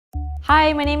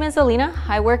Hi, my name is Alina.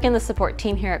 I work in the support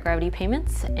team here at Gravity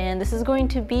Payments, and this is going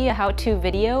to be a how-to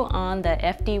video on the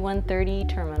FD130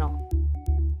 terminal.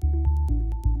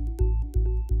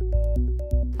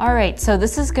 Alright, so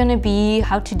this is going to be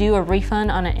how to do a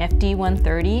refund on an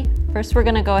FD130. First, we're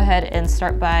going to go ahead and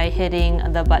start by hitting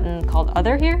the button called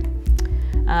Other here.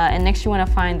 And next you want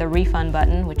to find the refund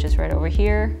button, which is right over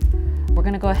here. We're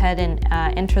going to go ahead and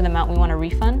enter the amount we want to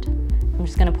refund. I'm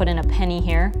just going to put in a penny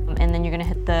here, and then you're going to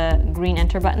hit the green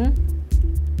enter button.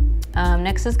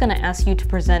 Next is going to ask you to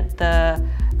present the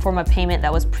form of payment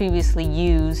that was previously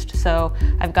used. So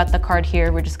I've got the card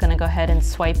here. We're just going to go ahead and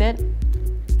swipe it.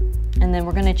 And then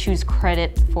we're going to choose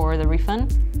credit for the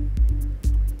refund.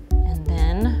 And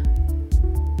then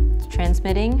it's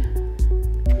transmitting.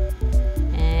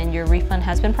 And your refund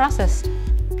has been processed.